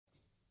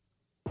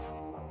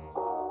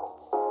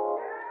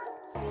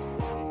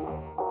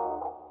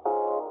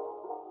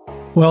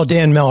Well,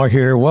 Dan Miller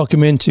here.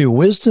 Welcome into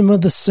Wisdom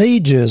of the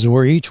Sages,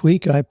 where each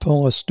week I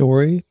pull a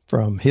story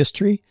from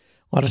history,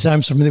 a lot of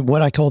times from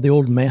what I call the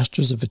old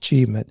masters of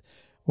achievement,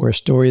 or a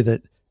story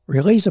that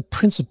relays a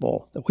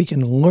principle that we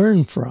can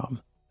learn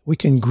from, we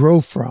can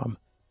grow from.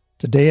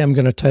 Today I'm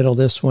going to title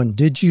this one,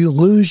 Did You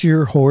Lose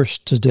Your Horse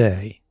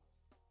Today?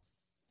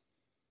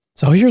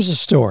 So here's a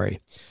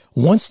story.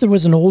 Once there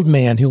was an old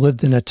man who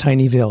lived in a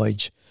tiny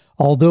village.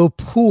 Although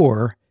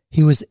poor,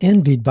 he was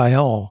envied by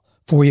all,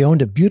 for he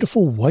owned a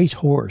beautiful white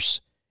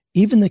horse.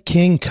 Even the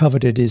king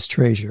coveted his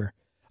treasure.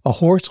 A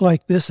horse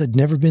like this had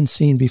never been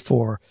seen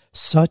before.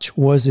 Such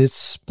was its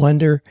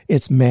splendor,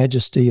 its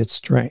majesty, its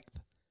strength.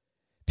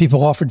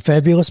 People offered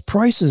fabulous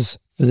prices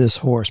for this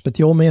horse, but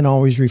the old man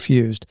always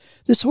refused.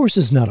 This horse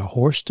is not a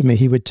horse to me,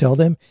 he would tell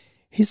them.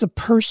 He's a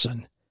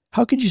person.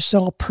 How could you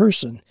sell a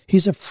person?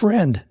 He's a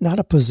friend, not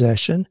a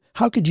possession.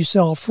 How could you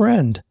sell a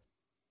friend?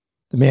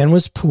 The man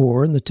was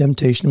poor and the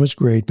temptation was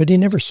great, but he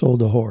never sold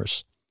the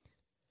horse.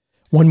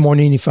 One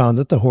morning he found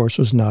that the horse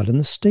was not in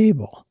the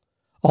stable.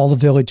 All the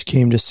village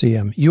came to see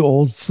him. You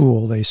old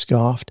fool, they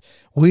scoffed.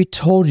 We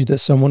told you that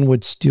someone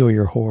would steal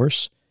your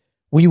horse.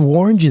 We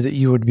warned you that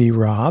you would be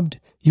robbed.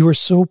 You were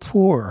so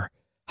poor.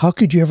 How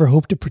could you ever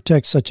hope to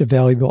protect such a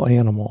valuable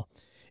animal?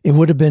 It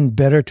would have been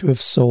better to have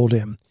sold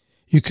him.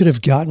 You could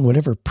have gotten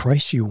whatever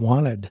price you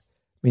wanted.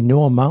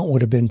 No amount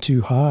would have been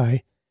too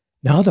high.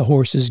 Now the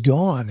horse is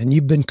gone, and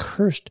you've been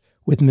cursed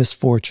with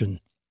misfortune.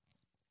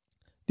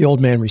 The old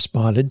man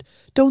responded,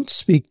 Don't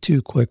speak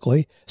too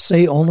quickly.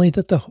 Say only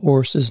that the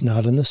horse is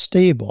not in the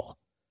stable.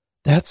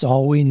 That's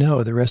all we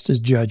know. The rest is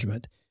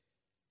judgment.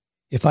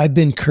 If I've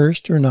been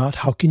cursed or not,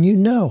 how can you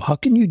know? How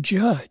can you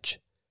judge?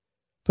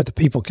 But the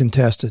people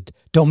contested,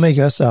 Don't make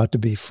us out to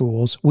be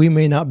fools. We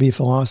may not be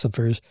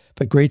philosophers,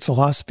 but great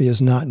philosophy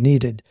is not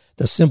needed.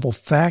 The simple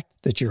fact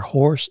that your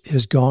horse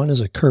is gone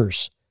is a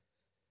curse.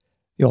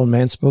 The old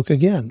man spoke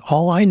again.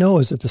 All I know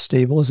is that the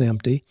stable is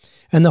empty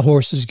and the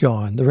horse is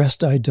gone. The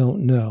rest I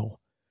don't know.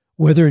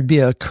 Whether it be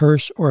a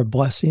curse or a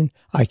blessing,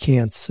 I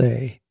can't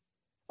say.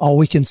 All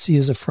we can see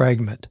is a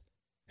fragment.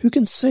 Who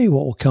can say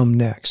what will come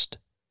next?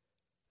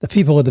 The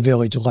people of the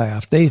village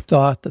laughed. They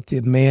thought that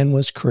the man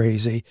was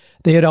crazy.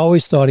 They had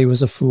always thought he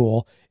was a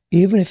fool.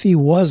 Even if he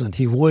wasn't,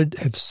 he would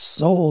have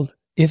sold.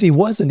 If he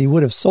wasn't, he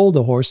would have sold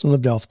the horse and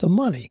lived off the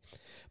money.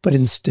 But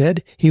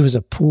instead, he was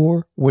a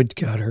poor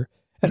woodcutter.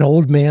 An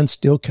old man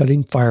still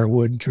cutting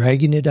firewood,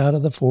 dragging it out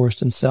of the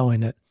forest and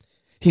selling it.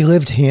 He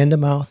lived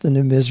hand-to-mouth in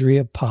the misery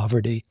of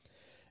poverty.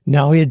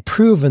 Now he had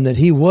proven that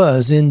he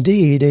was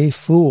indeed a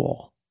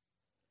fool.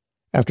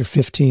 After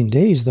 15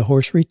 days, the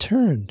horse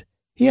returned.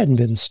 He hadn't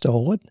been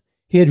stolen.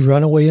 He had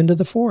run away into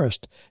the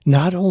forest.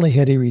 Not only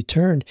had he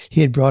returned, he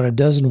had brought a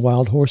dozen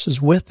wild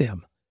horses with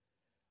him.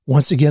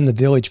 Once again, the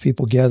village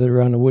people gathered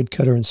around the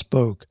woodcutter and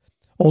spoke.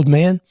 Old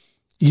man,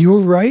 you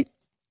were right.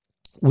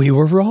 We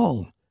were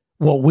wrong.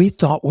 What we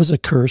thought was a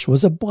curse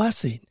was a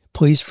blessing.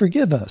 Please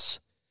forgive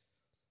us.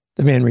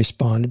 The man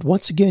responded,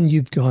 Once again,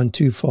 you've gone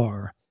too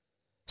far.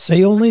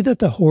 Say only that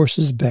the horse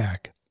is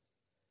back.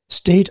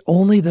 State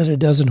only that a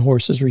dozen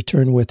horses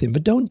returned with him,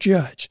 but don't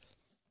judge.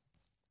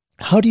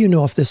 How do you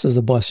know if this is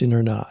a blessing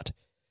or not?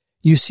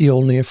 You see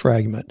only a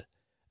fragment.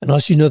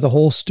 Unless you know the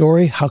whole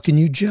story, how can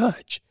you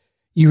judge?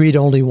 You read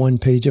only one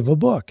page of a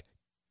book.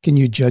 Can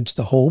you judge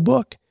the whole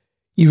book?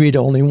 You read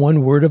only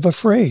one word of a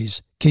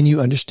phrase. Can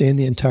you understand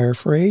the entire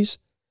phrase?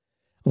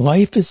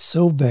 Life is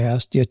so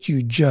vast, yet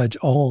you judge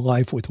all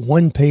life with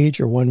one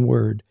page or one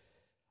word.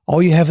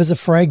 All you have is a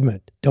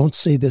fragment. Don't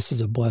say this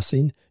is a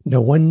blessing.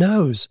 No one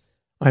knows.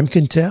 I'm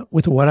content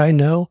with what I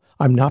know.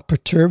 I'm not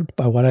perturbed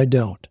by what I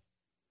don't.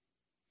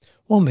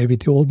 Well, maybe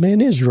the old man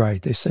is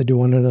right, they said to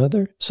one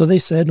another. So they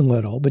said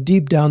little, but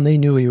deep down they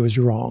knew he was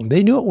wrong.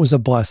 They knew it was a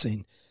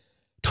blessing.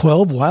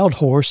 12 wild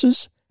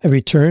horses had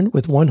returned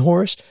with one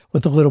horse.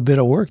 With a little bit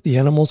of work, the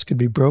animals could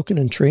be broken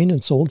and trained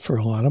and sold for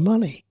a lot of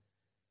money.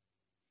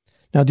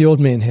 Now the old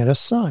man had a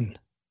son,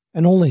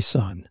 an only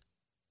son.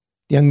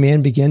 The young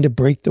man began to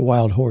break the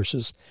wild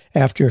horses.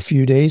 After a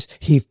few days,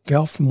 he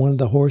fell from one of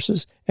the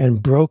horses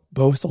and broke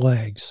both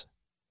legs.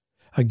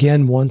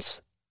 Again,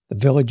 once the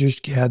villagers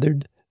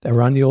gathered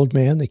around the old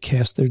man, they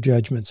cast their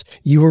judgments.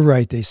 You were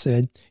right, they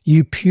said.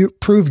 You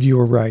proved you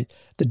were right.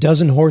 The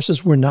dozen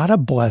horses were not a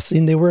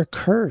blessing, they were a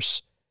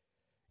curse.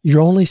 Your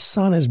only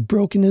son has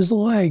broken his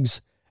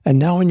legs, and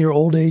now in your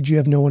old age you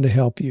have no one to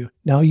help you.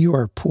 Now you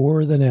are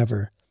poorer than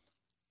ever.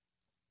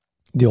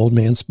 The old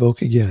man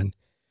spoke again.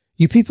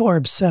 You people are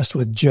obsessed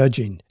with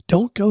judging.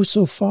 Don't go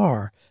so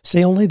far.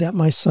 Say only that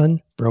my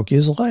son broke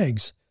his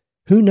legs.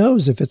 Who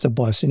knows if it's a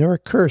blessing or a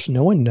curse?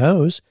 No one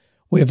knows.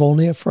 We have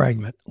only a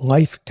fragment.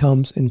 Life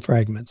comes in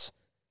fragments.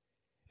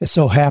 It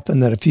so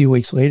happened that a few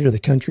weeks later the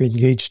country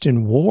engaged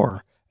in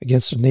war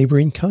against a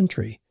neighboring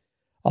country.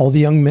 All the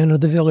young men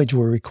of the village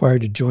were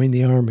required to join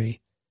the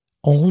army.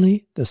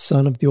 Only the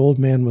son of the old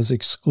man was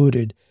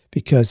excluded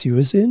because he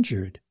was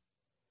injured.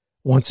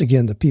 Once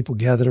again, the people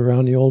gathered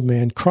around the old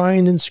man,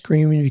 crying and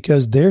screaming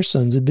because their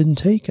sons had been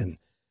taken.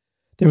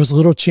 There was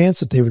little chance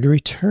that they would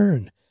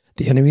return.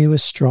 The enemy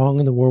was strong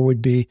and the war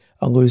would be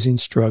a losing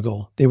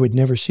struggle. They would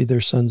never see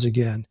their sons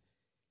again.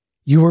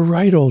 You were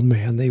right, old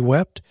man, they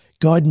wept.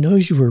 God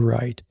knows you were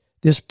right.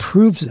 This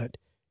proves it.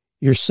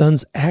 Your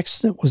son's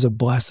accident was a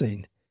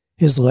blessing.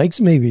 His legs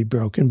may be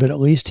broken, but at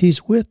least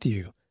he's with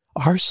you.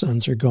 Our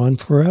sons are gone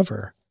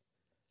forever.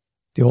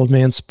 The old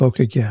man spoke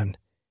again.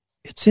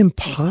 It's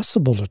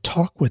impossible to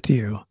talk with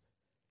you.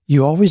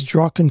 You always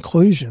draw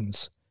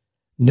conclusions.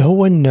 No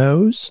one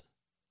knows?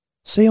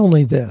 Say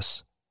only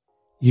this.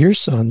 Your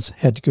sons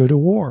had to go to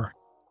war,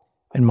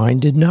 and mine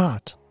did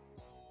not.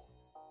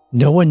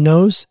 No one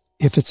knows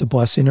if it's a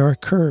blessing or a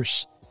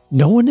curse.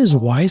 No one is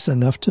wise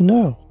enough to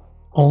know.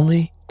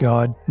 Only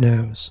God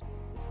knows.